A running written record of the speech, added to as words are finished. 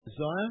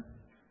Isaiah,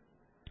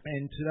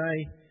 and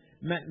today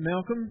Matt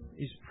Malcolm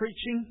is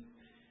preaching,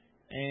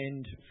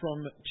 and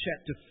from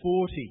chapter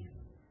 40.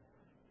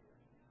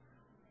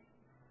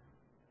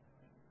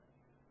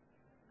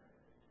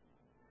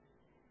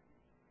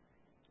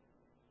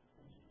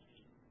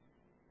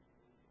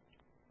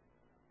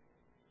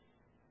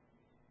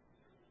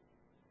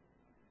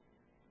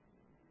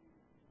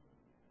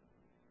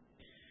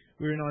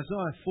 We're in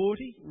Isaiah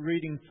 40,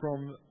 reading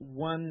from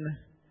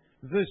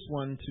verse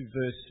 1 to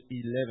verse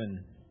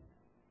 11.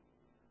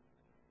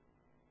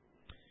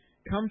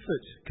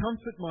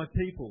 Comfort my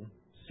people,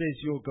 says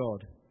your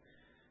God.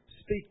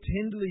 Speak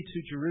tenderly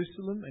to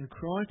Jerusalem and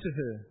cry to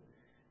her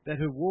that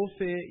her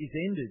warfare is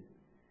ended,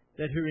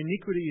 that her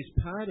iniquity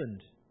is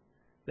pardoned,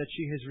 that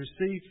she has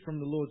received from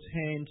the Lord's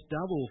hand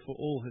double for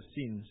all her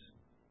sins.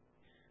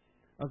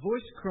 A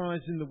voice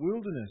cries in the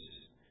wilderness,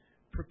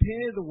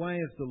 prepare the way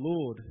of the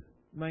Lord.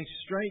 Make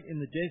straight in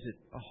the desert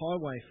a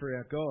highway for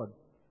our God.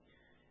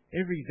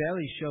 Every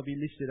valley shall be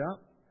lifted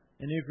up,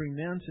 and every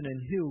mountain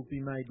and hill be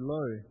made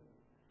low.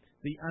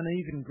 The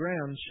uneven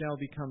ground shall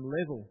become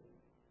level,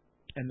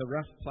 and the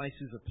rough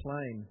places a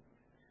plain.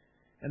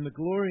 And the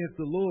glory of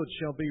the Lord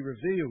shall be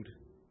revealed,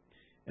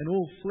 and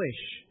all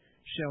flesh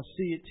shall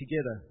see it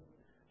together,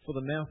 for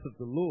the mouth of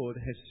the Lord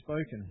has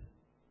spoken.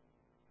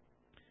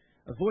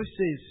 A voice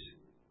says,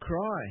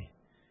 cry.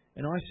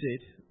 And I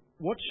said,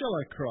 what shall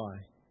I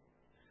cry?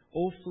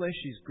 All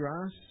flesh is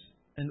grass,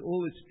 and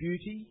all its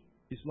beauty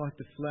is like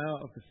the flower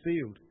of the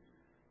field.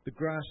 The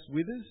grass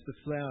withers, the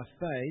flower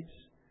fades,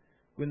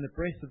 when the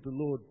breath of the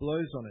Lord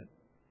blows on it.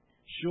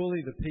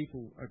 Surely the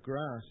people are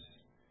grass.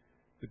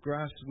 The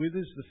grass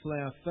withers, the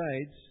flower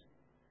fades,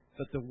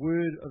 but the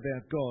word of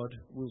our God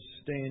will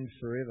stand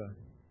forever.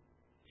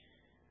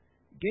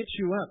 Get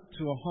you up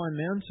to a high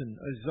mountain,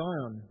 O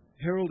Zion,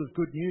 herald of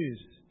good news.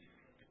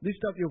 Lift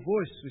up your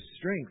voice with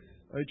strength,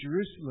 O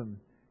Jerusalem,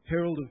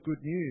 herald of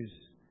good news.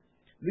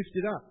 Lift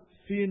it up,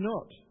 fear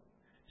not.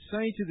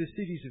 Say to the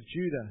cities of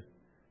Judah,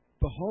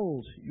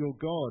 behold your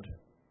God.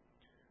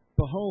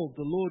 Behold,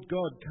 the Lord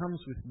God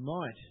comes with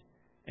might,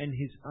 and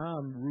his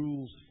arm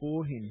rules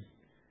for him.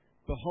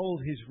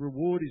 Behold, his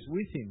reward is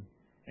with him,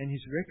 and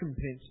his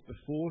recompense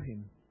before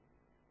him.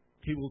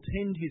 He will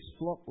tend his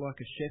flock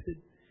like a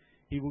shepherd.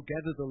 He will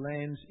gather the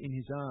lambs in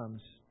his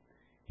arms.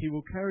 He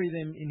will carry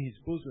them in his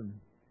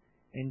bosom,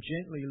 and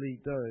gently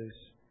lead those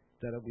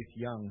that are with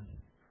young.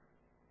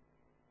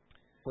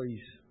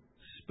 Please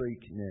speak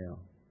now.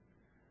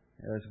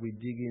 As we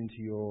dig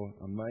into your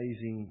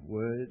amazing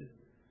word,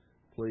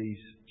 please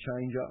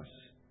change us.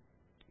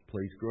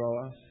 Please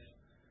grow us.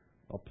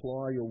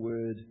 Apply your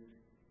word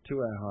to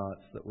our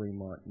hearts that we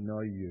might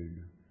know you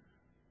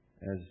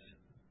as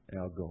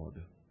our God.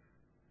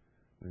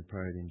 We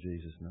pray it in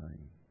Jesus'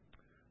 name.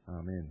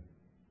 Amen.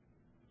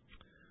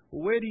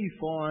 Well, where do you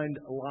find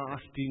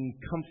lasting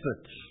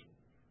comfort?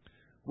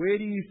 Where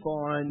do you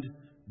find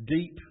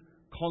deep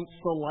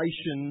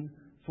consolation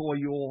for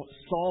your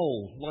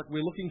soul? Like,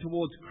 we're looking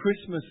towards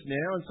Christmas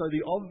now, and so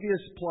the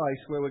obvious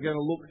place where we're going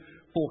to look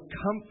for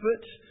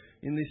comfort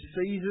in this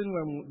season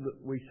when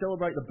we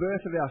celebrate the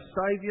birth of our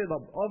Saviour,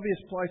 the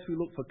obvious place we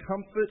look for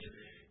comfort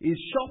is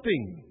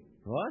shopping,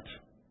 right?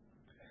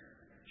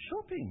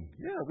 Shopping.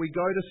 Yeah, we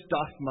go to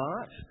Stuff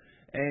Mart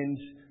and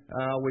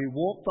we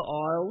walk the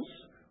aisles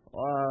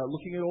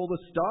looking at all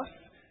the stuff,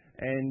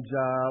 and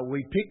we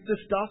pick the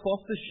stuff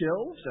off the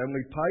shelves, and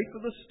we pay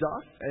for the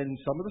stuff, and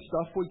some of the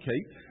stuff we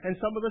keep, and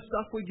some of the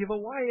stuff we give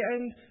away,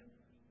 and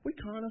we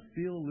kind of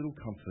feel a little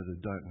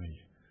comforted, don't we,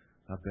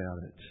 about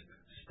it.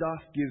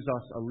 Stuff gives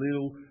us a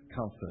little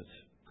comfort.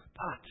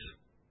 But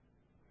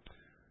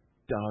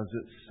does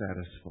it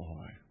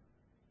satisfy?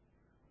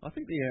 I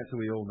think the answer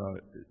we all know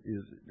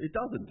is it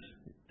doesn't.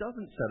 It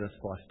doesn't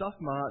satisfy. Stuff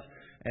Mart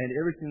and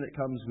everything that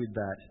comes with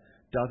that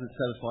doesn't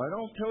satisfy. And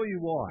I'll tell you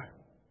why.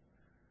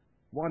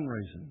 One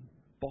reason: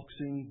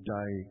 Boxing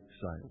Day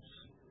sales.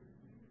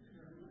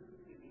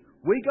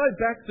 We go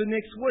back the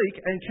next week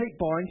and keep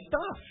buying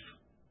stuff.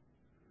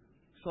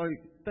 So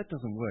that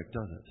doesn't work,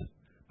 does it?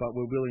 But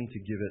we're willing to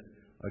give it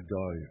a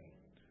go.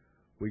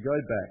 We go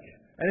back.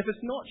 And if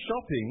it's not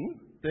shopping,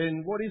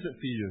 then what is it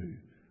for you?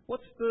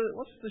 What's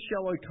the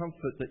shallow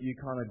comfort that you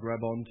kind of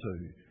grab onto?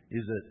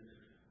 Is it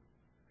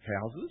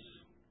houses?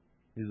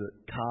 Is it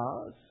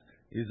cars?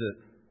 Is it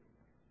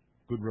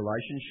good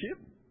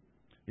relationship?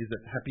 Is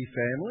it happy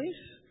families?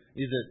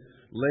 Is it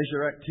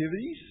leisure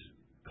activities?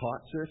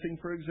 Kite surfing,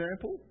 for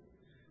example?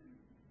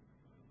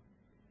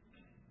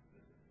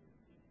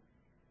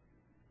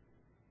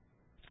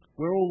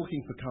 We're all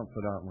looking for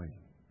comfort, aren't we?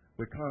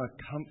 We're kind of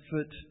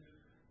comfort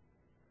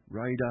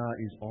radar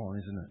is on,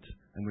 isn't it?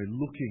 And we're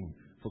looking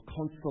for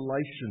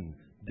consolation,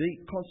 deep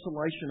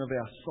consolation of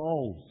our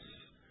souls.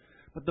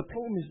 But the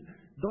problem is,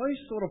 those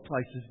sort of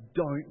places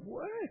don't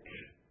work.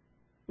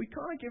 We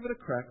kind of give it a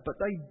crack, but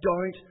they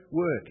don't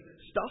work.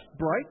 Stuff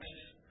breaks,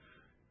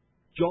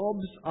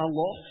 jobs are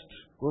lost,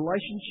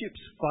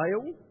 relationships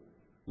fail,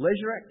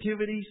 leisure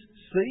activities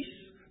cease,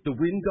 the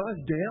wind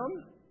dies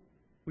down,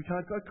 we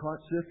can't go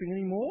kite surfing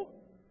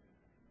anymore,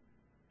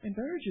 and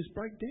marriages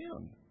break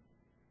down.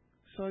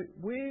 So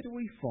where do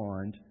we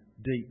find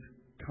deep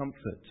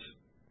comfort?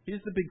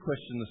 Here's the big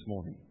question this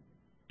morning.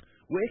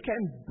 Where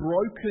can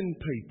broken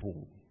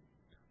people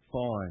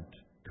find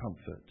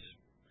comfort?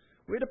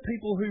 Where do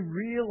people who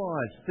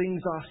realise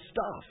things are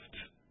stuffed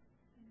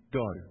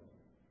go?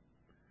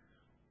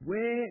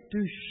 Where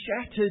do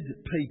shattered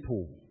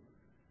people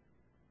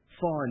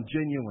find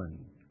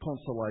genuine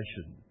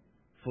consolation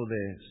for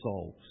their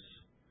souls?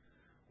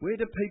 Where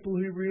do people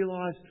who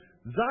realise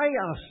they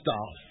are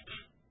stuffed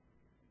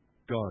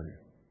go?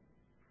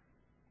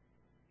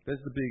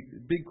 There's the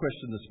big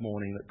question this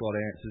morning that God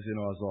answers in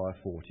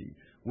Isaiah 40.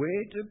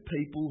 Where do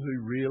people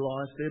who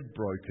realise they're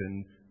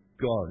broken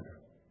go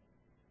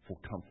for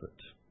comfort?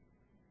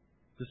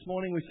 This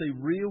morning we see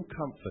real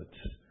comfort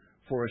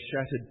for a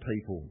shattered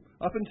people.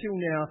 Up until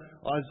now,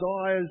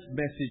 Isaiah's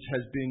message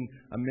has been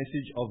a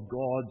message of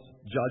God's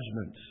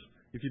judgment.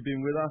 If you've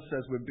been with us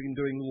as we've been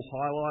doing little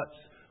highlights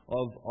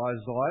of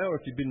Isaiah, or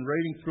if you've been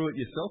reading through it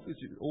yourself,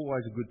 which is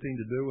always a good thing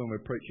to do when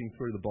we're preaching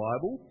through the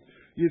Bible,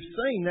 you've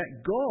seen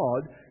that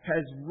God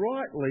has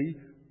rightly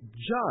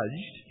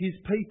judged his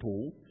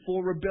people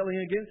for rebelling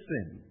against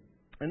them.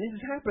 And this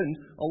has happened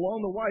along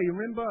the way. You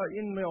remember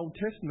in the Old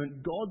Testament,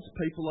 God's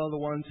people are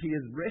the ones he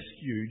has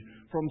rescued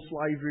from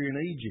slavery in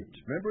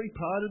Egypt. Remember he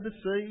parted the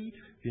sea?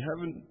 If you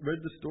haven't read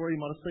the story,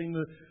 you might have seen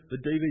the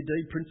DVD,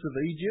 Prince of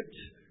Egypt.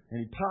 And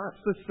he parts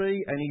the sea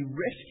and he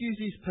rescues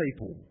his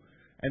people.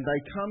 And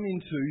they come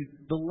into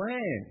the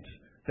land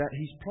that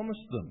he's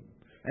promised them.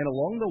 And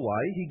along the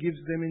way, he gives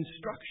them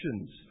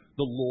instructions.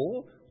 The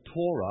law,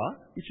 Torah,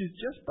 which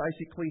is just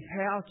basically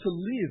how to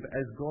live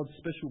as God's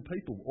special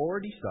people.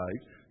 Already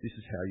saved, this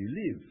is how you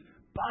live.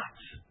 But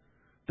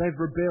they've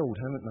rebelled,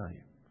 haven't they?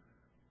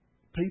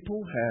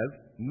 People have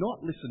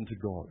not listened to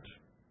God.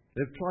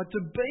 They've tried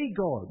to be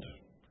God.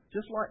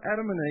 Just like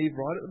Adam and Eve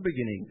right at the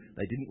beginning,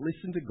 they didn't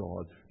listen to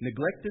God,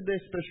 neglected their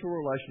special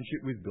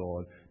relationship with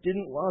God,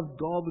 didn't love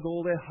God with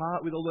all their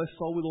heart, with all their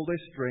soul, with all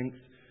their strength.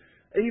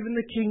 Even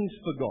the kings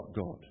forgot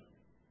God.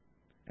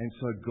 And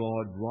so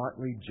God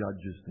rightly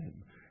judges them.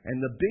 And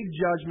the big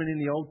judgment in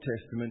the Old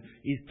Testament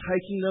is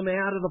taking them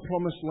out of the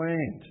promised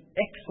land.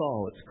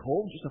 Exile, it's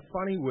called, just a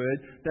funny word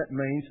that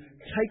means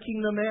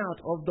taking them out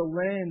of the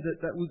land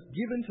that was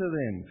given to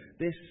them.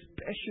 Their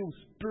special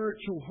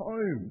spiritual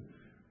home.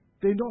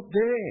 They're not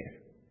there.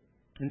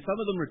 And some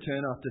of them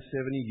return after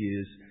 70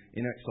 years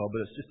in exile, but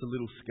it's just a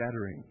little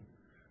scattering.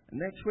 And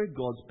that's where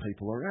God's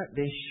people are at.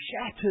 They're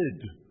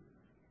shattered.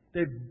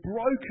 They're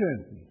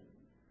broken.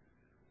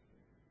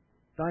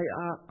 They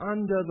are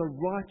under the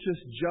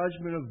righteous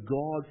judgment of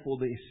God for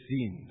their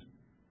sin.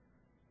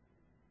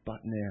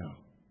 But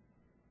now,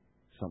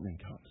 something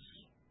comes.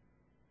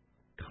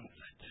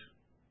 Comfort.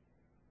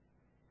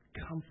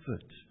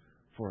 Comfort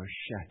for a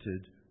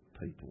shattered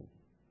people.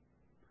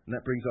 And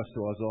that brings us to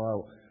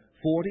Isaiah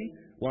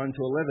 40, 1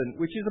 to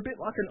 11, which is a bit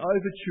like an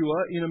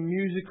overture in a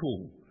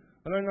musical.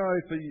 I don't know,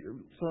 for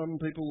some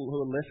people who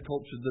are less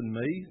cultured than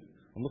me,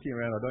 I'm looking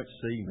around, I don't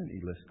see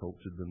many less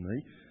cultured than me,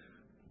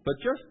 but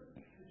just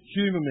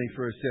humour me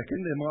for a second,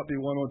 there might be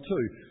one or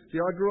two.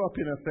 See, I grew up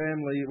in a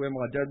family where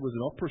my dad was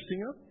an opera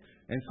singer,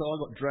 and so I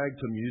got dragged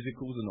to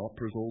musicals and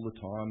operas all the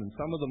time, and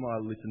some of them I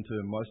listened to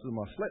and most of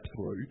them I slept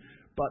through,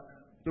 but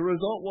the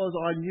result was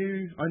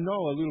I know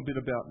a little bit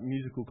about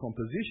musical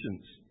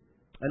compositions.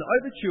 An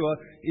overture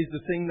is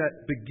the thing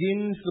that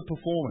begins the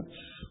performance,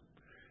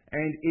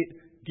 and it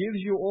gives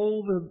you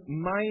all the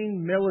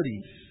main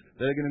melodies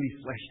that are going to be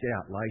fleshed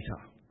out later.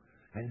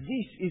 And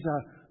this is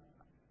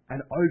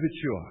an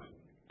overture.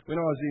 When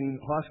I was in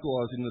high school,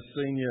 I was in the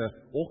senior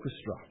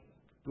orchestra.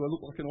 Do I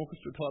look like an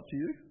orchestra type to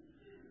you?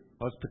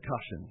 I was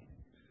percussion.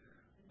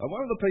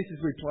 One of the pieces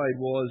we played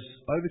was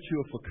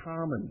Overture for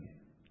Carmen.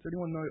 Does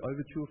anyone know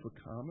Overture for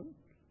Carmen?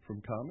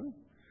 From Carmen?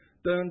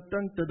 Dun,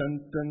 dun, dun, dun,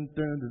 dun,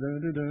 dun, dun,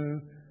 dun, dun.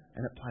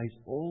 And it plays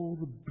all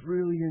the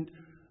brilliant,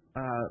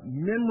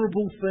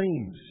 memorable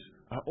themes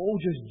are all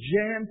just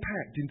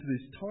jam-packed into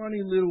this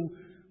tiny little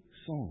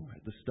song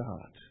at the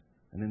start.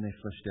 And then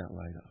they're fleshed out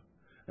later.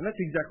 And that's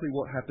exactly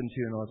what happens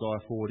here in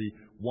Isaiah 40,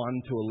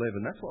 1 to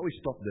 11. That's why we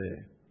stopped there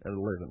at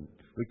 11.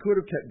 We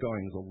could have kept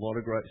going. There's a lot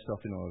of great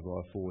stuff in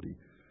Isaiah 40.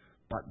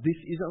 But this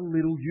is a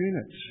little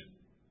unit.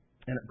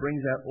 And it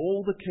brings out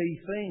all the key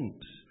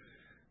themes.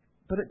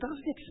 But it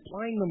doesn't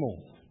explain them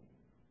all.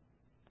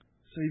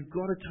 So you've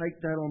got to take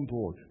that on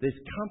board.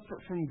 There's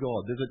comfort from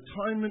God. There's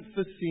atonement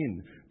for sin.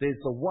 There's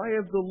the way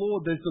of the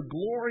Lord. There's the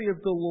glory of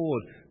the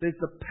Lord. There's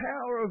the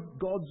power of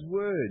God's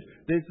word.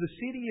 There's the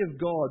city of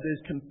God.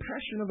 There's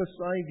compassion of a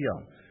Saviour.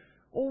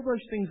 All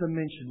those things are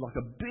mentioned like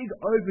a big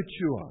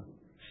overture,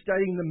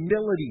 stating the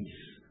melodies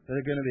that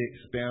are going to be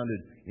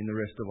expounded in the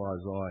rest of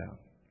Isaiah.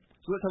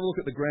 So let's have a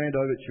look at the grand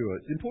overture.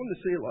 It's important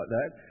to see it like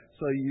that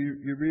so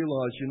you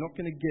realise you're not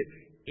going to get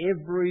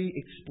every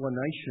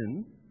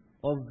explanation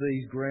of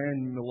these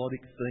grand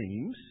melodic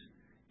themes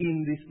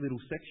in this little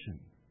section.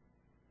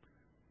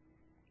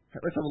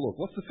 Let's have a look.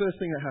 What's the first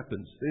thing that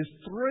happens? There's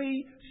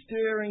 3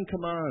 stirring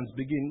commands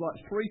begin,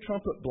 like 3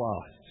 trumpet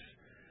blasts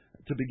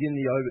to begin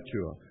the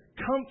overture.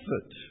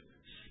 Comfort,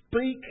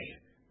 speak,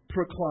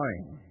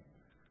 proclaim.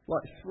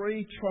 like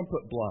 3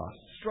 trumpet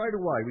blasts. Straight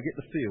away, we get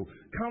the feel.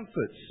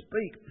 Comfort,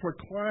 speak,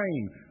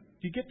 proclaim.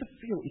 You get the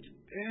feel. It's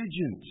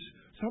urgent.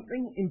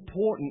 Something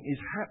important is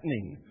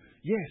happening.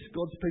 Yes,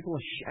 God's people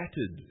are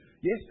shattered.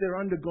 Yes, they're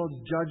under God's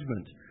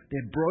judgment.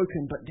 They're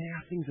broken, but now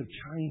things have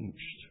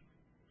changed.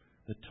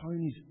 The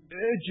tone is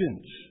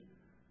urgent.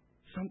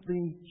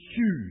 Something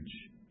huge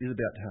is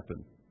about to happen.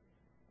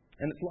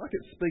 And it's like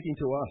it's speaking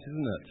to us,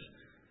 isn't it?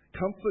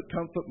 Comfort,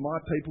 comfort my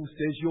people,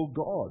 says your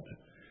God.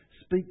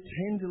 Speak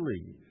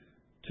tenderly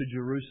to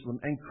Jerusalem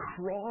and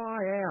cry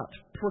out,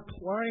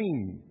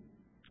 proclaim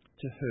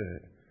to her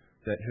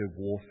that her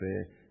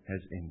warfare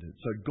has ended.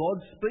 So God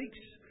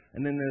speaks,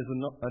 and then there's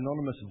an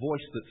anonymous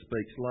voice that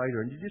speaks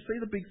later. And did you see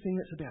the big thing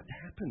that's about to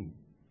happen?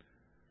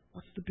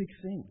 What's the big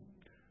thing?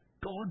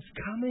 God's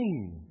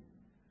coming.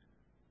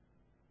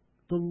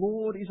 The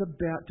Lord is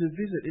about to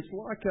visit. It's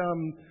like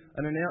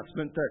an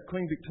announcement that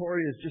Queen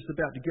Victoria is just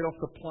about to get off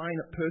the plane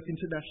at Perth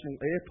International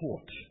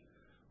Airport,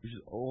 which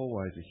is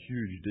always a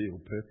huge deal.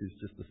 Perth is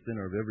just the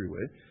centre of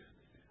everywhere.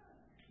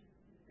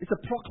 It's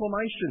a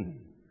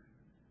proclamation.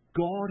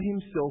 God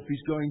himself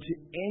is going to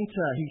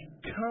enter. He's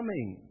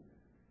coming.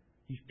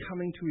 He's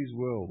coming to his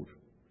world.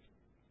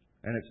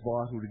 And it's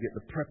vital to get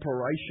the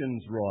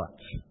preparations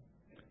right.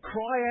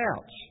 Cry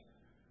out,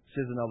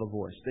 says another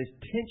voice. There's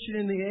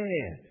tension in the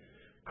air.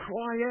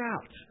 Cry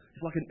out.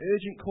 It's like an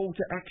urgent call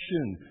to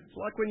action. It's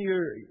like when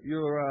you're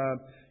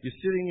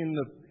sitting in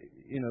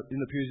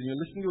the pews and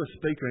you're listening to a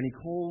speaker and he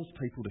calls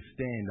people to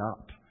stand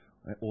up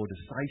or to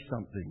say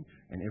something,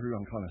 and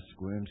everyone kind of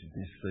squirms in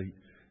their seat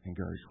and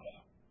goes,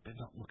 "Oh, better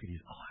not look at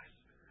his eyes."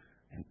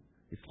 And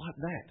it's like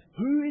that.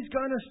 Who's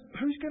going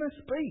to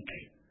speak?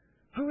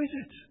 Who is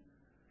it?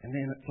 And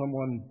then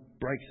someone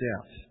breaks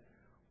out.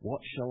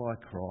 What shall I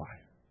cry?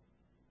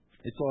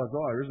 It's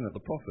Isaiah, isn't it?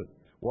 The prophet.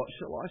 What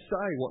shall I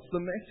say? What's the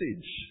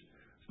message?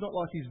 It's not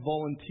like he's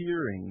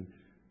volunteering.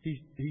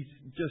 He's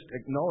just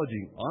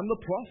acknowledging, I'm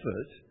the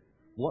prophet.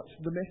 What's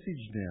the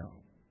message now?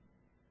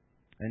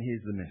 And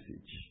here's the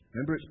message.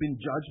 Remember, it's been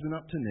judgment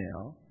up to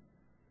now.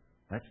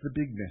 That's the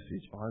big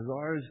message.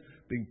 Isaiah's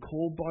been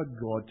called by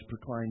God to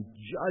proclaim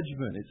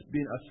judgment. It's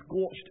been a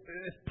scorched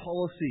earth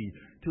policy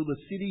till the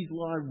cities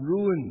lie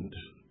ruined.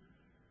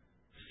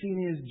 Sin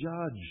is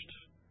judged.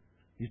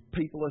 His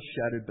people are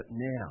shattered, but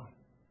now,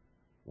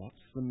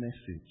 what's the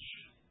message?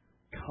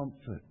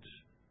 Comfort,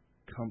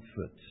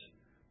 comfort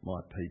my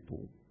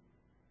people.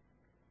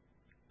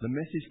 The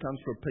message comes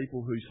for a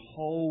people whose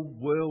whole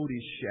world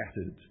is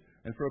shattered.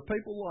 And for a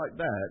people like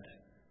that,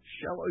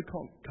 shallow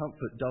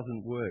comfort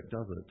doesn't work,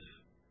 does it?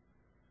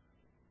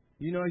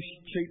 You know,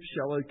 cheap,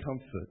 shallow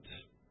comfort.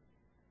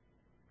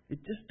 It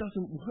just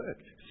doesn't work.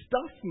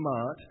 Stuff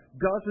smart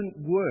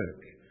doesn't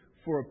work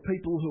for a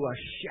people who are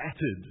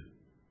shattered.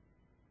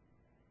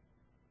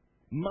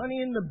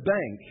 Money in the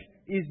bank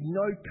is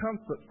no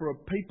comfort for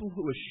a people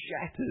who are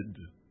shattered.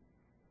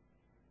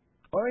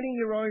 Owning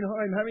your own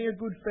home, having a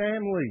good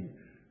family,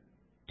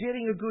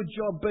 getting a good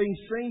job, being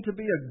seen to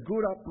be a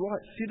good,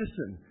 upright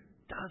citizen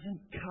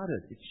doesn't cut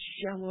it. It's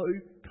shallow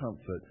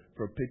comfort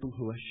for people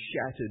who are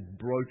shattered,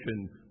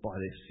 broken by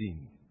their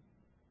sin.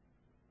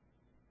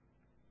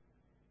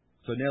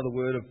 So now the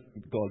word of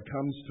God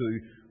comes to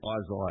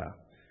Isaiah.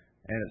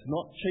 And it's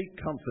not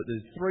cheap comfort.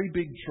 There's 3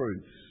 big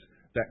truths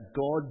that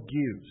God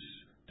gives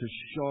to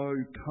show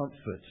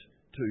comfort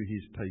to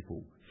his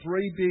people.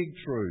 3 big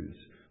truths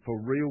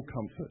for real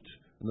comfort.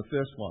 And the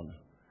first one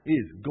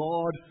is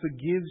God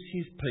forgives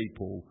his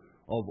people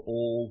of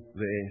all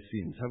their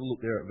sins. Have a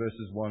look there at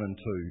verses 1 and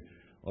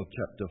 2 of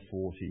chapter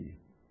 40.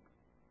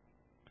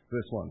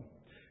 Verse 1.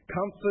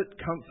 Comfort,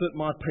 comfort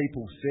my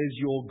people, says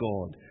your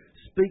God.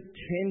 Speak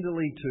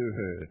tenderly to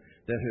her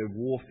that her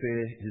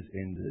warfare is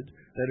ended,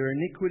 that her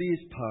iniquity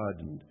is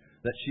pardoned,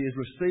 that she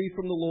has received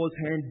from the Lord's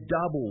hand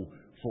double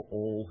for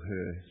all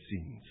her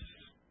sins.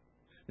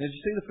 Now, did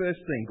you see the first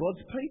thing?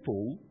 God's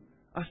people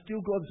are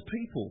still God's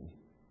people,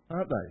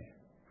 aren't they?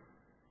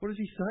 What does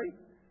he say?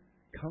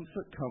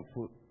 Comfort,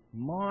 comfort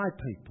my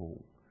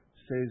people,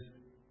 says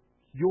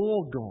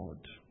your God.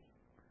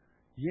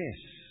 Yes,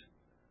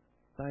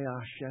 they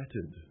are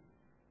shattered.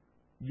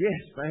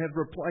 Yes, they have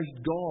replaced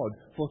God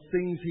for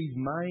things he's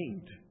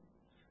made.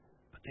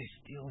 But they're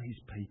still his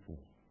people.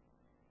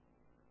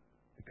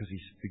 Because he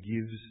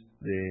forgives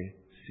their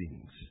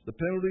sins. The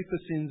penalty for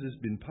sins has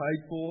been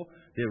paid for.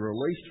 They're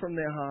released from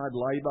their hard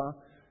labour.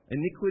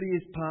 Iniquity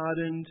is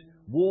pardoned.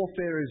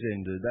 Warfare is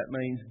ended. That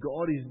means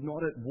God is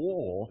not at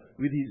war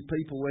with his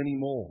people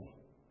anymore.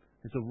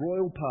 It's a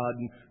royal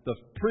pardon. The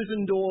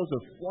prison doors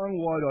are flung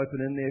wide open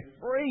and they're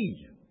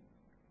free.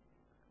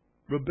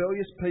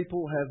 Rebellious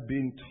people have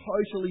been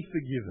totally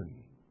forgiven.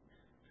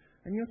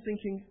 And you're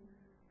thinking,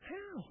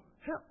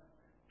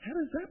 how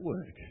does that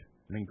work?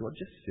 I mean, God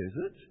just says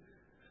it.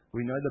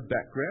 We know the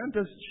background.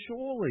 Does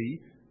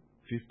surely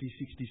 50,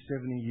 60,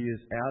 70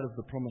 years out of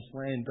the promised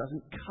land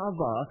doesn't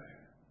cover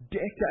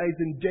decades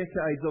and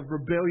decades of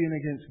rebellion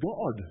against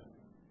God?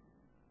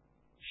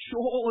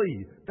 Surely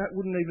that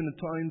wouldn't even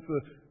atone for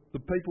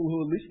the people who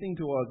are listening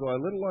to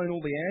Isaiah, let alone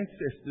all the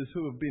ancestors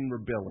who have been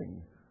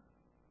rebelling.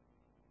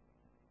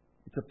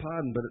 It's a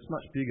pardon, but it's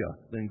much bigger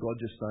than God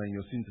just saying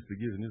your sins are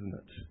forgiven, isn't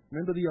it?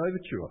 Remember the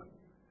overture.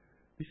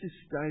 This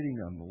is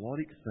stating a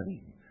melodic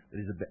theme that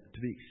is about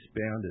to be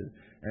expounded.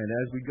 And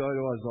as we go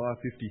to Isaiah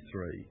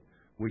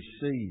 53, we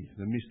see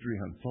the mystery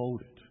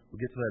unfolded.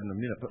 We'll get to that in a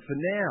minute. But for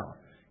now,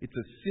 it's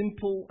a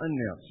simple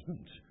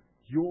announcement.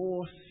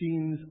 Your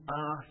sins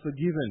are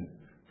forgiven.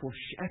 For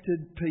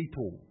shattered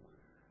people,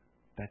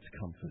 that's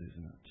comfort,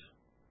 isn't it?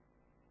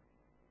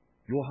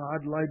 Your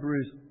hard labour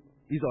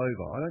is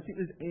over. I don't think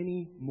there's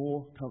any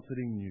more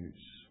comforting news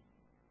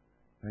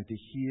than to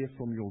hear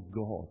from your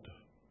God,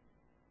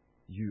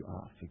 you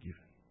are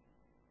forgiven.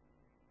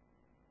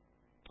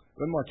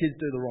 When my kids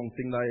do the wrong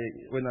thing,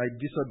 when they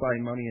disobey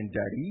mummy and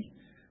daddy,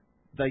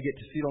 they get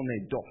to sit on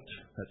their dot.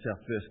 That's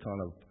our first kind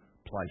of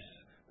place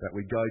that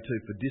we go to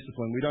for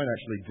discipline. We don't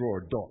actually draw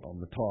a dot on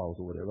the tiles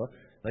or whatever.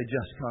 They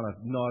just kind of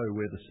know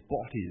where the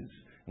spot is.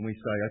 And we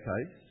say,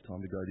 okay, it's time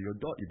to go to your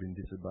dot. You've been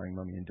disobeying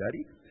mummy and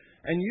daddy.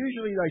 And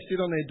usually they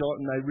sit on their dot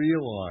and they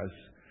realise,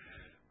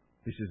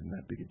 this isn't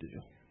that big a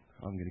deal.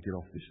 I'm going to get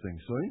off this thing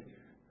soon.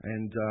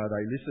 And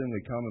they listen,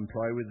 we come and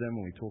pray with them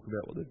and we talk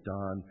about what they've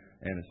done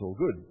and it's all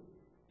good.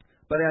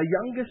 But our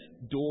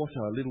youngest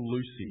daughter, little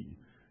Lucy,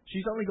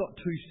 she's only got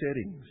two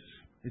settings.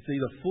 It's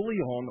either fully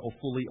on or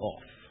fully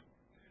off.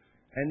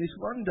 And this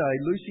one day,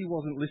 Lucy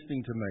wasn't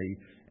listening to me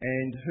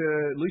and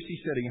her Lucy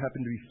setting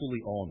happened to be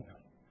fully on.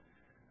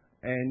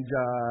 And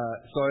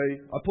so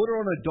I put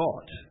her on a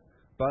dot,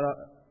 but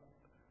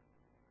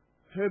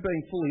her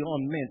being fully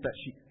on meant that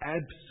she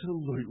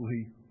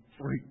absolutely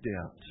freaked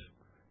out.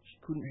 She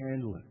couldn't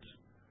handle it.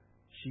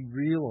 She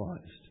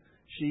realised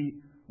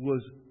she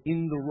was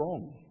in the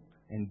wrong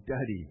and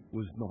Daddy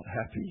was not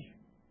happy.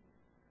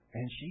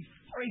 And she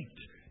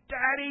freaked.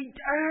 Daddy,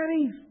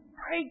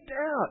 freaked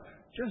out.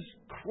 Just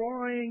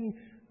crying,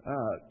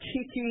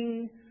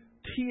 kicking,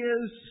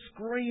 tears,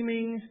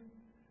 screaming.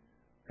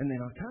 And then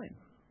I came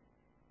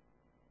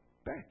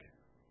back.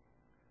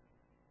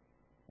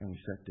 And we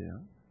sat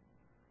down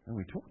and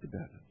we talked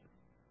about it.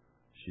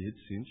 She had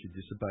sinned, she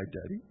disobeyed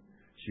Daddy.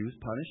 She was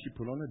punished, she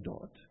put on a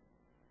dot.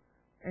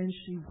 And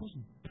she was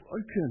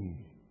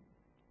broken.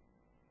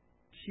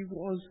 She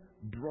was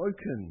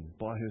broken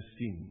by her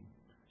sin.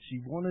 She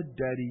wanted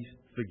Daddy's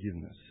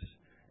forgiveness.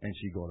 And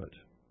she got it.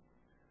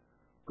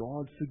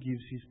 God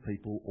forgives His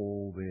people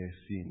all their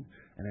sin.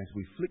 And as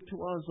we flick to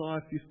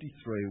Isaiah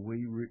 53,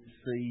 we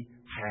see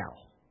how.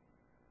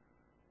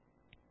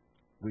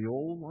 We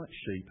all, like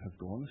sheep, have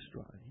gone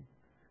astray.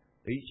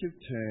 Each have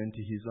turned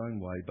to his own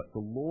way, but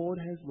the Lord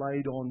has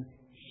laid on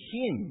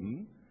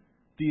Him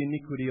the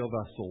iniquity of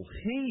us all.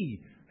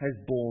 He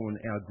has borne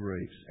our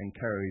griefs and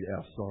carried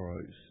our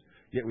sorrows.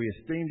 Yet we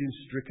esteemed Him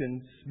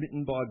stricken,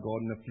 smitten by God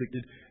and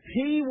afflicted.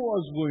 He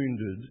was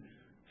wounded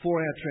for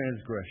our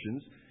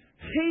transgressions.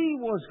 He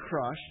was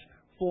crushed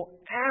for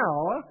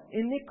our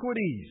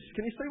iniquities.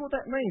 Can you see what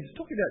that means? It's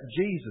talking about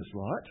Jesus,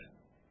 right?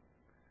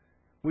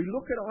 We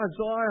look at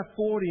Isaiah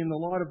 40 in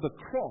the light of the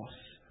cross.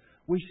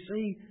 We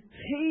see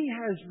He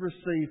has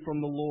received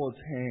from the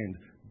Lord's hand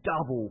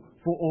double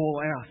for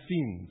all our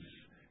sins.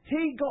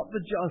 He got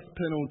the just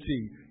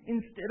penalty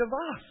instead of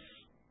us.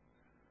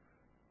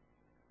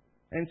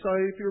 And so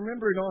if you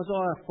remember in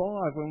Isaiah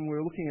 5, when we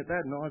were looking at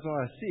that in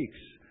Isaiah 6,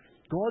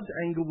 God's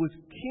anger was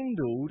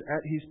kindled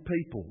at His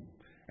people.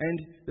 And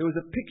there was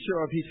a picture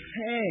of His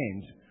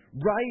hand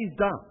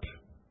raised up.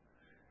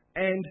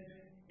 And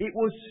it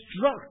was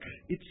struck.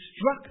 It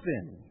struck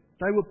them.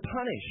 They were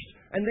punished.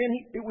 And then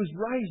it was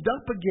raised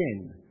up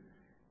again.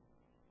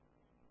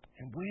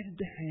 And where did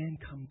the hand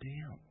come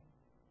down?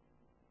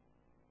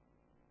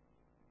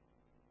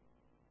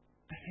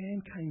 The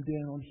hand came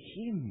down on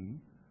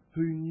Him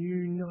who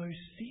knew no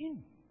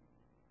sin.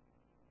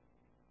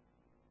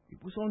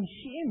 It was on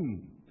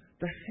Him.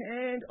 The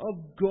hand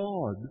of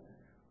God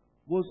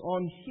was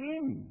on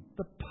Him.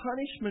 The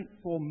punishment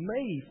for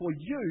me, for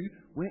you,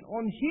 went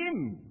on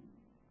Him.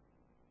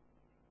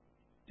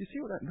 Do you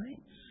see what that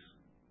means?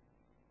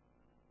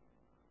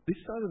 This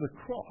side of the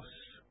cross,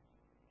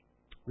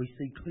 we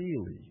see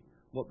clearly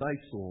what they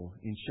saw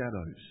in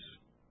shadows.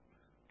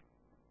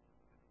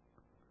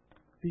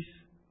 This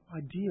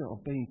idea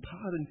of being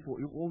pardoned for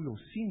all your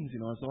sins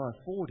in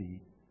Isaiah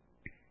 40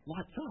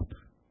 lights up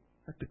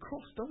at the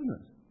cross, doesn't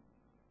it?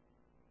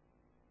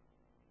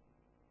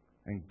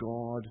 And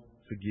God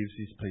forgives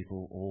His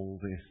people all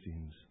their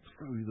sins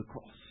through the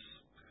cross.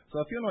 So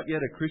if you're not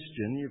yet a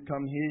Christian, you've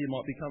come here, you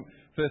might become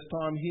first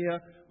time here,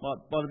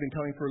 might have been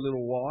coming for a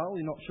little while,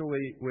 you're not sure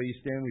where you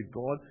stand with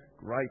God,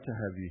 great to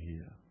have you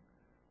here.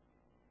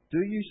 Do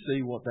you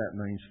see what that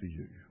means for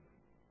you?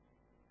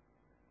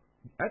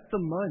 At the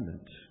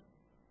moment,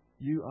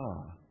 you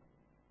are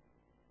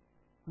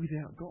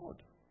without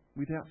God,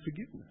 without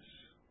forgiveness.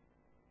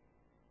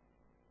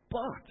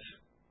 But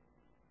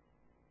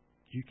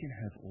you can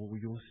have all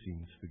your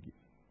sins forgiven.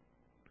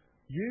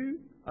 You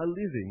are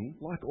living,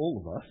 like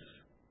all of us,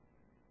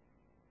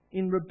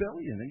 in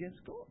rebellion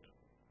against God.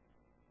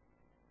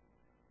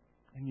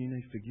 And you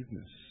need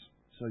forgiveness.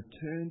 So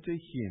turn to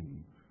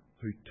Him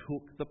who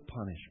took the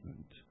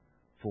punishment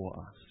for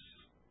us.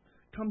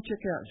 Come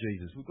check out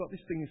Jesus. We've got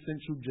this thing,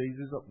 Essential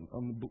Jesus, up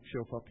on the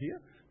bookshelf up here.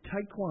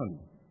 Take one.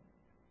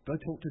 Go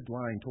talk to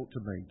Dwayne, talk to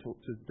me, talk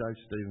to Dave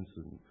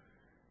Stevenson,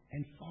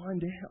 and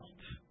find out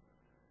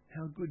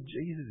how good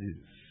Jesus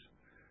is.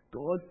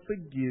 God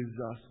forgives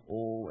us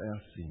all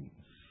our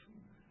sins.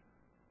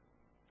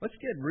 Let's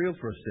get real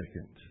for a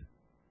second.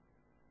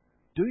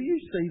 Do you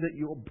see that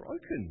you're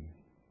broken?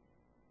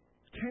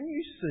 Can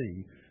you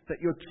see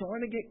that you're trying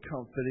to get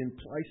comfort in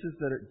places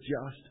that it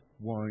just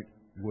won't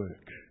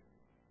work?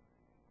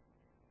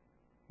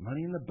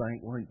 Money in the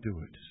bank won't do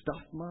it.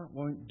 Stuff Mart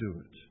won't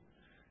do it.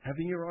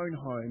 Having your own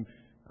home,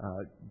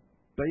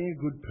 being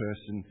a good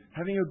person,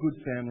 having a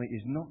good family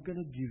is not going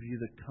to give you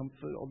the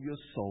comfort of your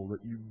soul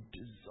that you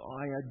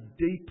desire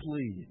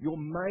deeply. You're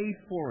made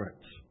for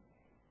it.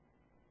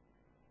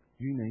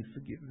 You need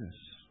forgiveness.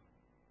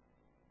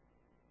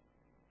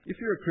 If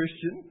you're a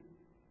Christian,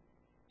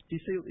 do you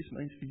see what this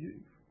means for you?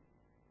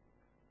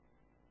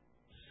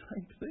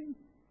 Same thing.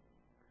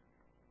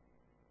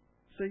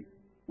 See,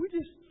 we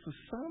just, for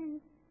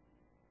some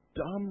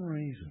dumb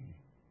reason,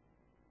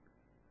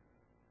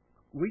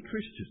 we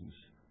Christians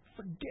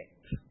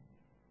forget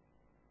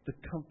the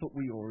comfort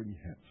we already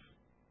have.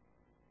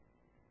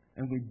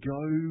 And we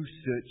go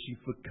searching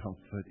for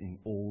comfort in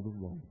all the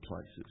wrong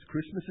places.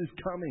 Christmas is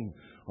coming.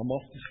 I'm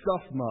off to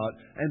Stuff Mart.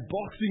 And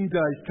Boxing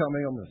Day's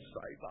coming. I'm going to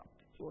save up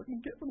so I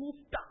can get them all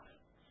stuff.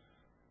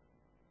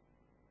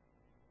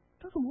 It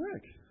doesn't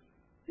work.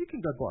 You can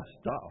go buy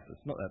stuff.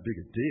 It's not that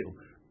big a deal.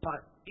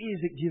 But is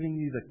it giving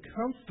you the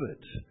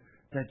comfort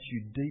that you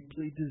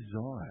deeply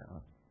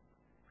desire?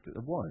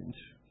 It won't.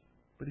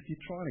 But if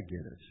you're trying to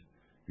get it,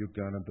 you're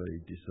going to be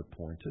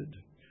disappointed.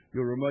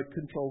 Your remote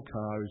control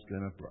car is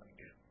going to break.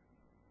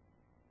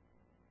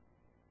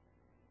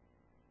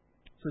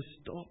 So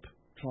stop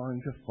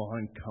trying to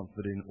find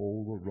comfort in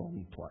all the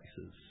wrong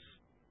places.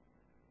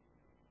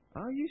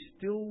 Are you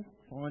still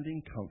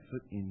finding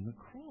comfort in the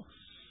cross?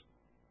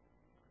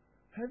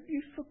 Have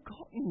you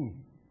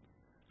forgotten?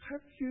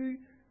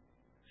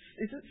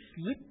 Is it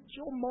slipped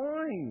your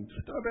mind?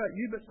 I don't know about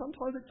you, but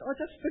sometimes I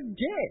just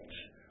forget.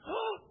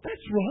 Oh,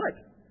 that's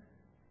right.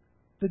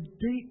 The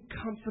deep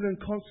comfort and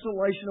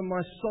consolation of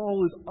my soul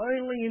is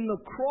only in the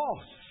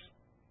cross.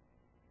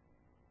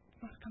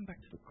 I must come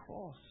back to the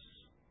cross.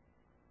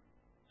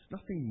 There's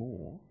nothing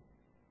more.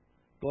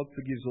 God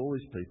forgives all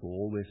His people,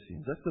 all their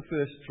sins. That's the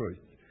first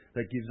truth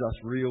that gives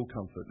us real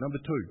comfort. Number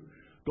two,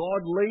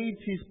 God leads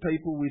His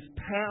people with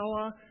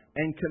power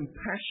and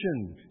compassion.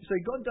 You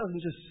see, God doesn't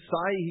just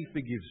say He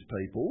forgives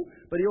people,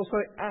 but He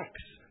also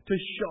acts to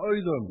show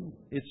them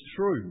it's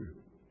true.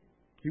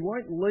 He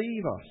won't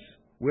leave us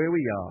where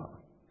we are.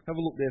 Have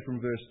a look there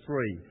from verse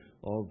 3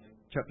 of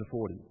chapter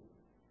 40.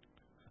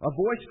 A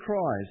voice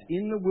cries,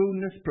 "In the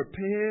wilderness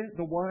prepare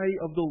the way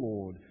of the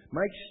Lord.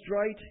 Make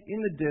straight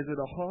in the desert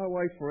a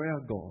highway for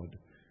our God.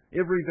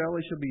 Every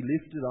valley shall be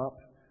lifted up,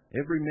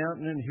 every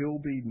mountain and hill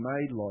be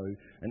made low,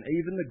 and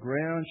even the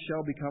ground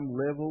shall become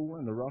level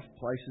and the rough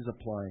places a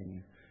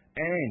plain.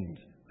 And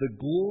the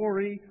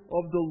glory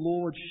of the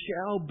Lord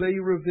shall be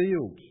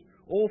revealed.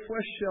 All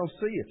flesh shall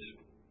see it,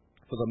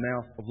 for the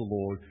mouth of the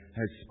Lord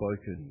has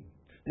spoken."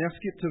 Now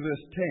skip to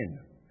verse 10.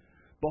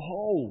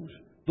 "Behold,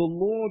 the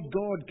Lord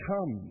God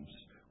comes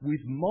with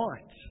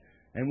might,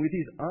 and with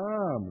His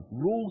arm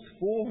rules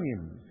for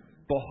Him.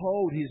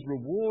 Behold, His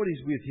reward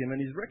is with Him,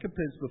 and His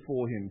recompense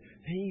before Him.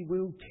 He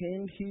will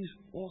tend His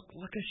flock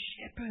like a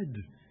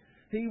shepherd.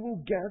 He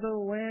will gather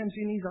lambs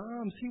in His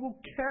arms. He will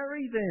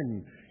carry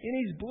them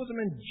in His bosom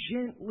and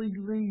gently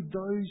lead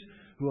those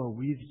who are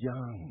with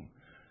young."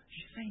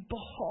 You see,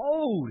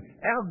 behold,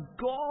 our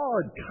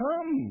God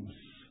comes.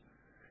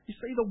 You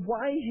see, the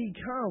way He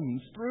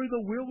comes through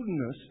the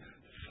wilderness,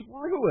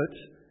 through it,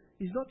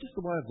 is not just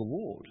the way of the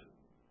Lord.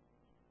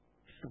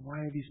 It's the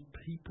way of His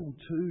people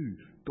too.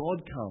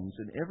 God comes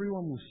and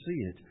everyone will see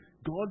it.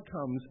 God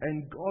comes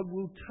and God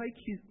will take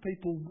His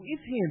people with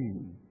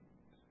Him.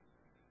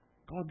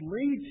 God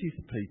leads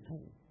His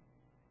people.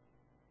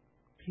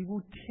 He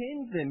will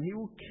tend them. He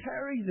will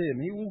carry them.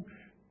 He will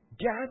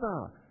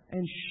gather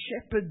and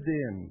shepherd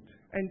them.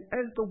 And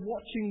as the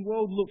watching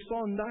world looks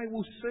on, they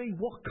will see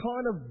what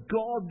kind of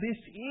God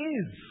this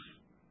is.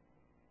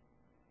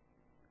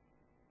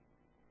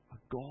 A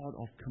God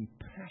of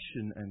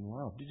compassion and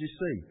love. Did you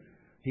see?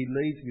 He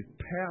leads with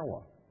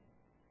power,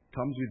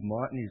 comes with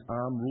might, and His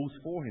arm rules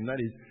for Him.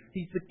 That is,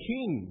 He's the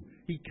King.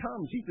 He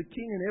comes, He's the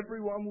King, and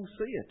everyone will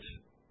see it.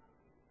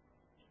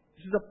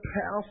 This is a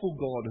powerful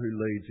God who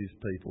leads His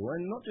people.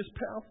 And not just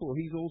powerful,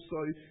 He's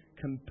also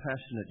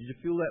compassionate. Did you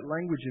feel that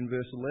language in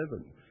verse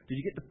 11? Did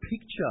you get the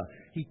picture?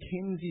 He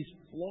tends His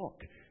flock.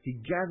 He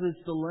gathers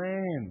the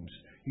lambs.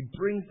 He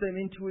brings them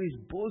into His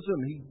bosom.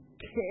 He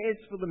cares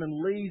for them and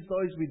leaves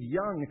those with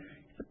young.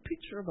 It's a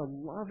picture of a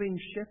loving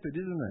shepherd,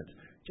 isn't it?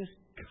 Just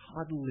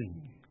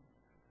cuddling.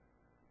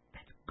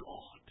 That's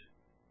God.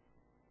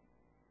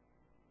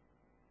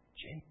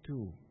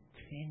 Gentle,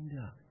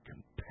 tender,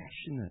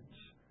 compassionate.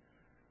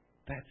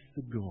 That's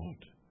the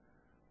God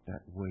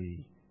that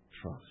we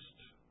trust.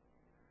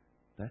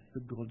 That's the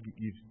God that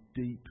gives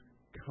deep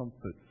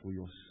comfort for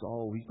your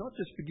soul. He not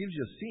just forgives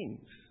your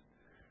sins,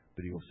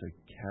 but He also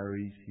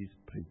carries His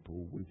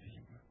people with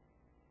Him.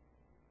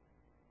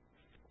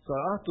 So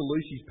after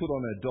Lucy's put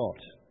on her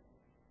dot,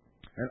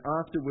 and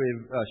after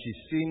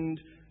she's sinned,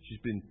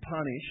 she's been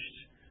punished,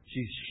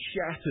 she's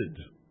shattered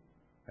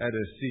at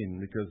her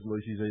sin because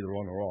Lucy's either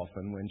on or off,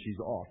 and when she's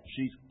off,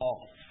 she's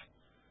off.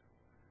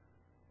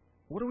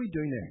 What do we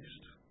do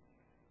next?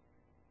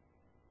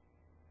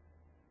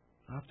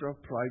 After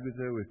I've prayed with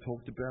her, we've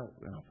talked about,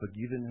 and I've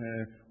forgiven her,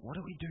 what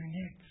do we do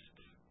next?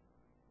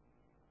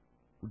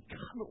 We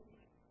cuddle.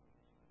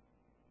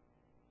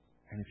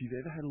 And if you've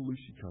ever had a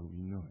Lucy cuddle,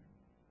 you know.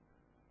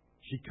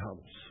 She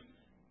cuddles.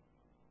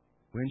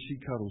 When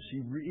she cuddles, she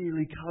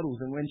really cuddles.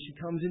 And when she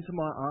comes into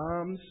my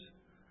arms,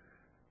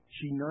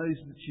 she knows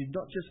that she's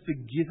not just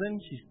forgiven,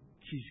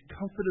 she's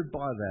comforted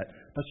by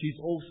that, but she's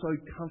also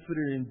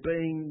comforted in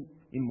being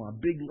in my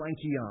big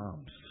lanky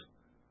arms.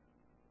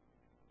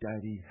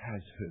 Daddy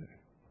has her.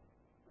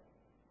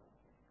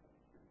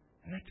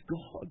 And that's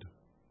God.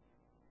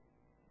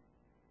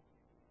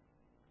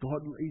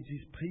 God leads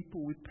His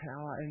people with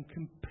power and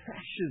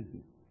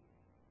compassion.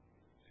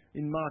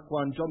 In Mark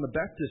 1, John the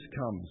Baptist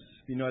comes.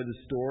 You know the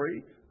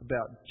story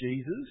about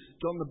Jesus.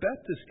 John the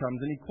Baptist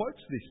comes and he quotes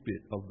this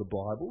bit of the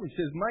Bible. He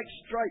says, "Make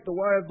straight the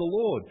way of the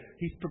Lord."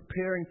 He's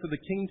preparing for the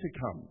King to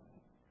come.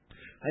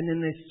 And then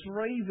there's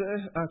three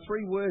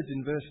words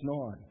in verse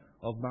 9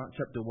 of Mark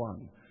chapter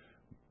 1.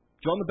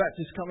 John the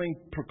Baptist coming,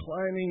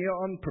 proclaiming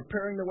on,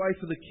 preparing the way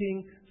for the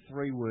King.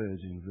 3 words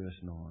in verse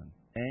 9.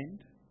 And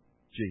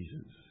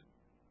Jesus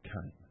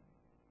came.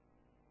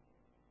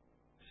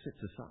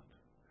 Sets us up.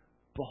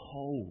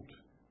 Behold,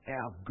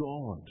 our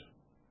God.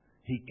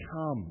 He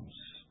comes.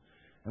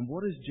 And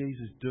what does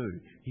Jesus do?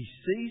 He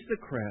sees the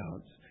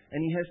crowds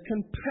and He has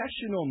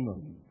compassion on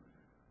them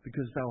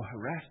because they were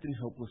harassed and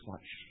helpless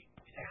like sheep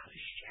without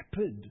a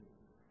shepherd.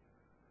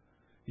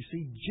 You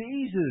see,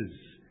 Jesus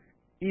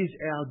is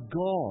our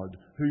God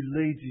who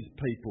leads His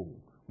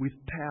people with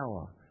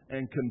power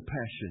and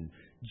compassion.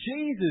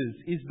 Jesus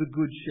is the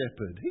good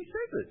shepherd. He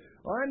says it.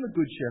 I am the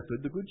good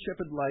shepherd. The good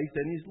shepherd lays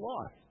down his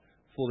life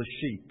for the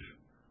sheep.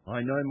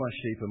 I know my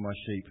sheep and my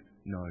sheep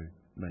know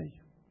me.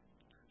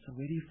 So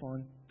where do you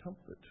find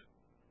comfort?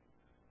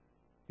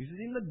 Is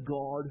it in the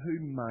God who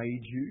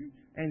made you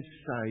and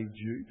saved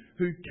you,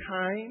 who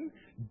came,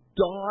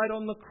 died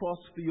on the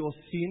cross for your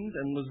sins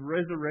and was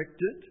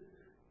resurrected?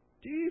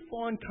 Do you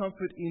find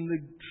comfort in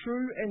the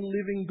true and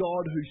living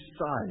God who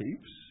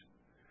saves,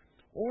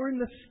 or in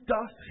the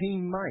stuff He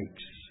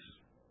makes?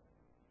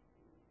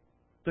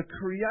 The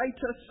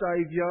Creator,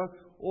 Saviour,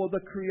 or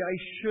the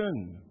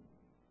creation?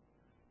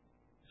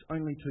 There's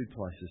only 2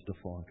 places to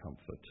find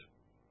comfort.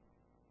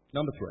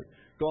 Number 3,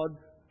 God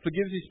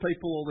forgives His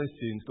people all their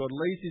sins. God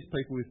leads His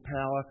people with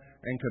power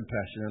and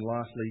compassion. And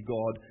lastly,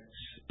 God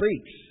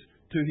speaks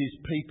to His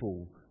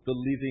people the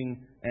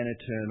living and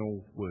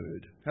eternal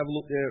Word. Have a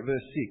look there at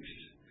verse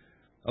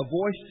 6. A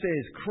voice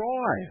says,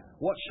 "Cry!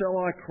 What shall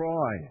I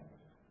cry?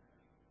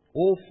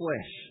 All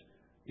flesh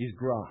is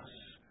grass,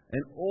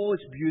 and all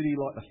its beauty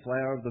like the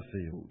flower of the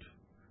field.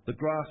 The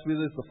grass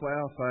withers, the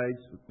flower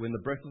fades, when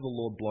the breath of the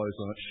Lord blows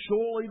on it.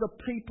 Surely the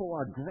people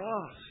are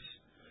grass.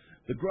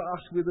 The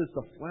grass withers,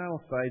 the flower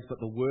fades,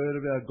 but the word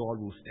of our God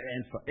will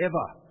stand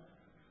forever."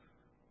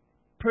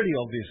 Pretty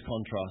obvious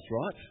contrast,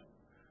 right?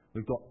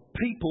 We've got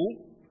people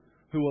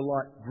who are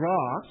like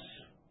grass.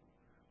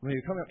 When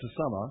you come up to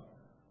summer,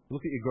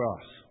 look at your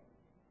grass.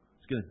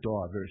 It's going to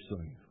die very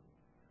soon.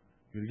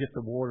 You've got to get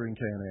the watering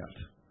can out,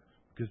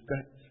 because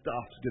that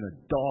stuff's going to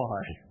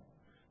die.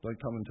 Don't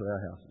come into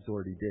our house, it's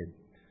already dead.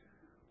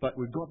 But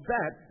we've got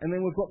that, and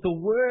then we've got the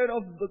Word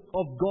of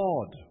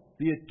God,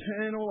 the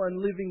eternal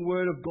and living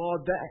Word of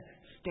God that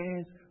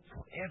stands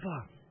forever.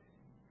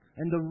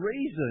 And the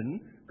reason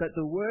that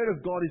the Word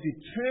of God is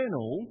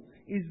eternal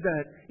is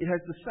that it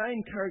has the same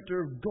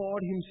character of God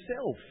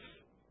Himself.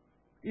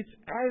 It's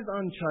as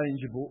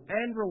unchangeable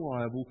and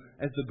reliable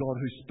as the God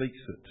who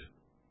speaks it.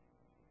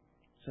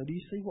 So do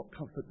you see what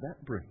comfort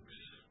that brings?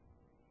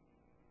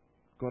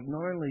 God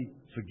not only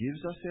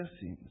forgives us our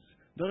sins,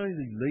 not only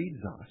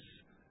leads us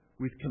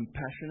with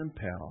compassion and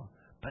power,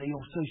 but He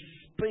also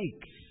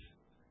speaks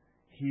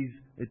His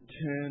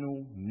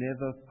eternal,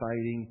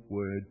 never-fading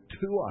Word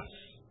to us.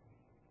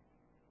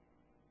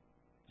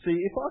 See,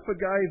 if I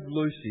forgave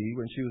Lucy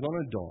when she was on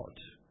a dot,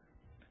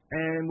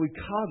 and we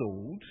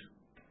cuddled,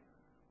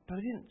 but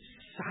I didn't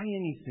say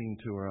anything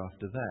to her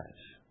after that,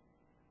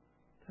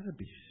 that'd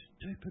be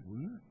stupid,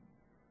 wouldn't it?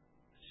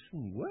 It just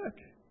wouldn't work.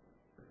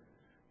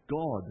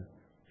 God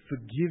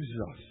forgives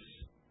us,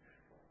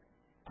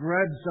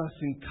 grabs us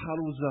and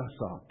cuddles us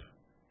up,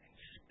 and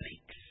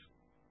speaks.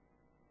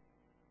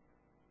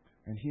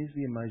 And here's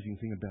the amazing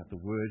thing about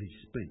the word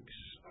He speaks.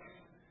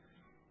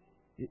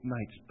 It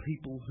makes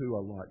people who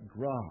are like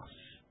grass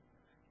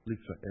live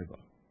forever.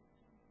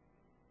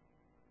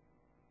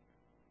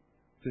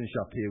 Finish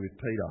up here with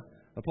Peter.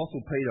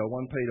 Apostle Peter,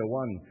 1 Peter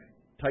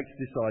 1, takes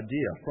this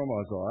idea from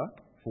Isaiah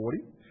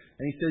 40,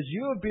 and he says,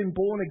 "You have been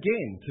born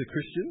again," to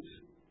Christians,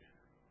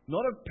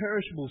 not of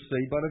perishable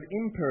seed, but of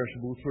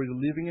imperishable, through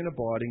the living and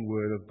abiding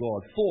word of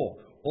God. For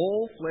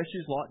all flesh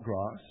is like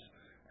grass,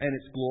 and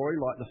its glory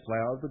like the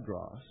flower of the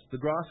grass.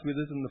 The grass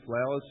withers and the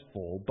flowers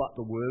fall, but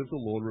the word of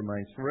the Lord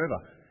remains forever.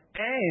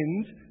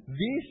 And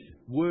this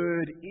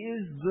word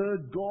is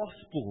the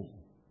gospel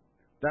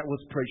that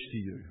was preached to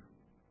you.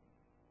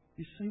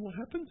 You see what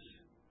happens?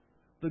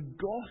 The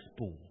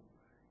gospel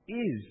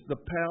is the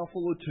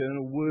powerful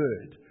eternal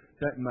word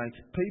that makes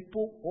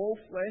people, all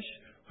flesh,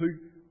 who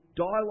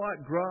die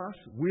like grass,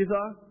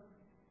 wither,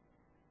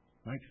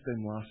 makes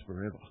them last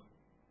forever.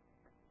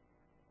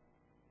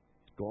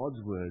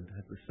 God's word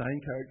has the same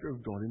character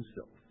of God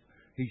himself.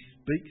 He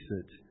speaks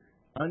it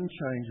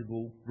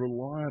unchangeable,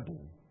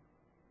 reliable,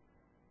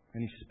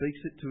 and he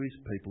speaks it to his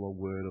people, a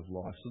word of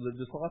life. So the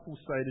disciples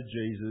say to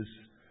Jesus,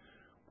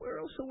 where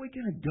else are we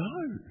going to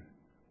go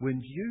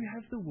when you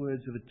have the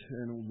words of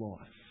eternal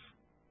life?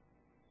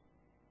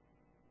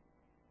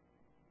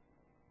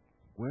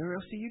 Where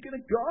else are you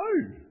going to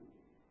go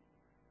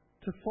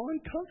to find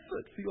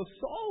comfort for your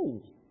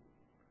soul?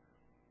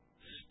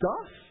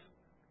 Stuff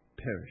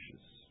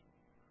perishes.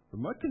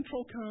 Remote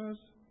control cars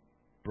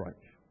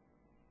break.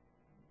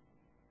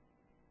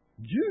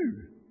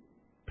 You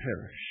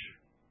perish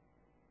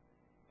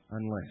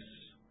unless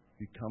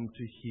you come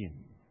to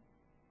him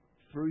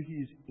through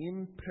his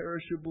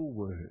imperishable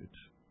word,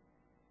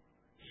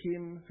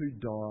 him who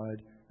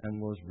died and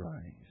was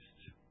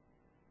raised,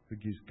 who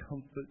gives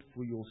comfort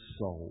for your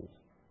soul.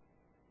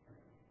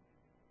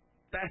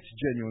 That's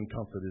genuine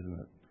comfort, isn't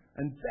it?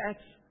 And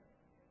that's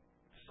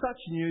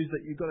such news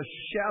that you've got to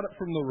shout it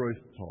from the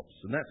rooftops.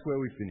 And that's where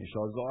we finish.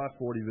 Isaiah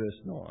 40 verse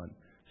 9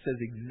 says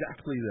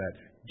exactly that.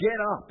 Get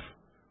up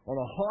on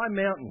a high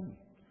mountain.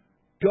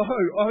 Go,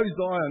 O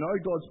Zion, O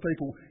God's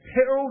people,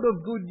 herald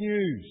of good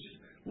news.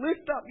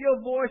 Lift up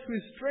your voice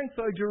with strength,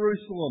 O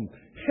Jerusalem,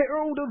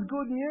 herald of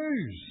good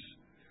news.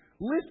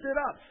 Lift it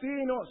up,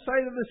 fear not, say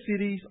to the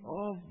cities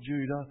of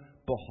Judah,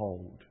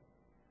 behold,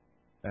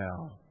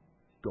 our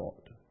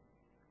God.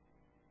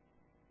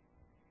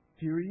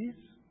 Here he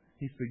is.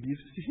 He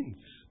forgives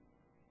sins.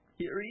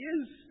 Here he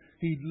is.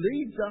 He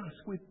leads us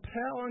with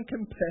power and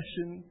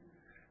compassion.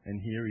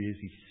 And here he is.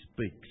 He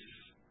speaks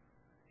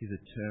his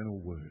eternal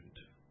word.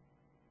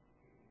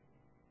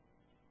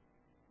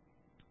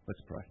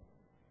 Let's pray.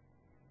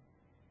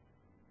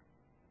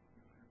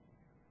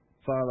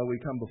 Father, we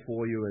come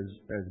before you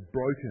as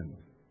broken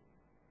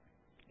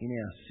in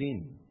our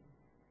sin,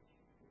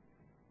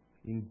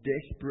 in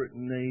desperate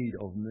need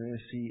of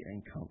mercy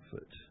and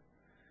comfort.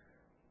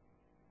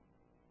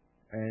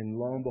 And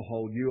lo and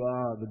behold, you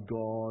are the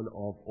God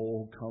of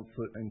all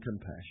comfort and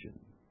compassion.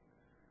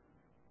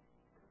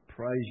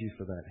 Praise you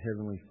for that,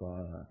 Heavenly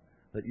Father,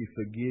 that you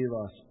forgive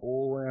us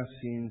all our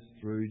sins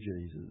through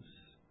Jesus,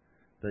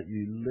 that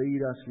you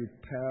lead us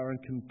with power and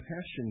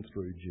compassion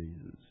through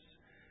Jesus,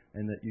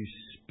 and that you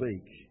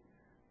speak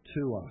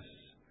to us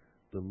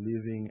the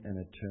living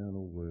and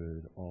eternal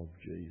word of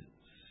Jesus.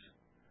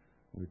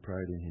 We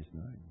pray it in his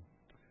name.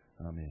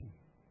 Amen.